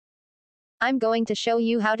I'm going to show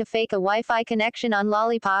you how to fake a Wi-Fi connection on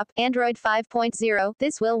Lollipop, Android 5.0.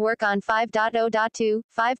 This will work on 5.0.2,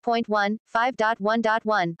 5.1,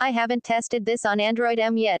 5.1.1. I haven't tested this on Android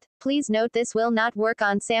M yet. Please note this will not work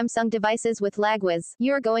on Samsung devices with lagwiz.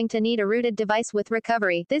 You're going to need a rooted device with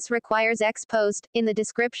recovery. This requires Xposed. In the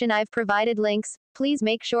description I've provided links. Please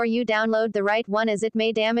make sure you download the right one as it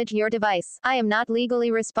may damage your device. I am not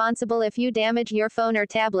legally responsible if you damage your phone or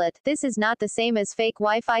tablet. This is not the same as fake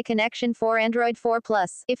Wi-Fi connection for Android 4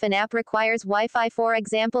 Plus. If an app requires Wi-Fi, for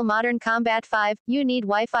example Modern Combat 5, you need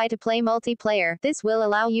Wi-Fi to play multiplayer. This will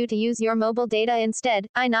allow you to use your mobile data instead.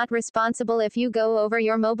 I'm not responsible if you go over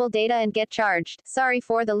your mobile data and get charged. Sorry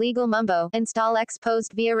for the legal mumbo. Install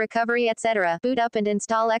Xposed via recovery etc. Boot up and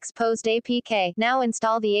install Xposed APK. Now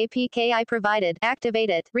install the APK I provided. Activate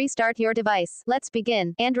it. Restart your device. Let's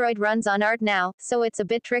begin. Android runs on ART now, so it's a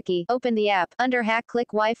bit tricky. Open the app. Under Hack click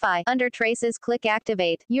Wi-Fi. Under Traces click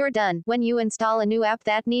Activate. You're done. When you install a new app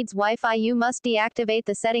that needs Wi-Fi you must deactivate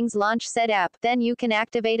the settings, launch said app. Then you can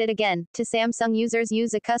activate it again. To Samsung users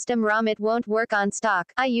use a custom ROM, it won't work on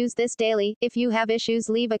stock. I use this daily. If you have issues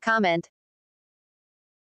leave a comment.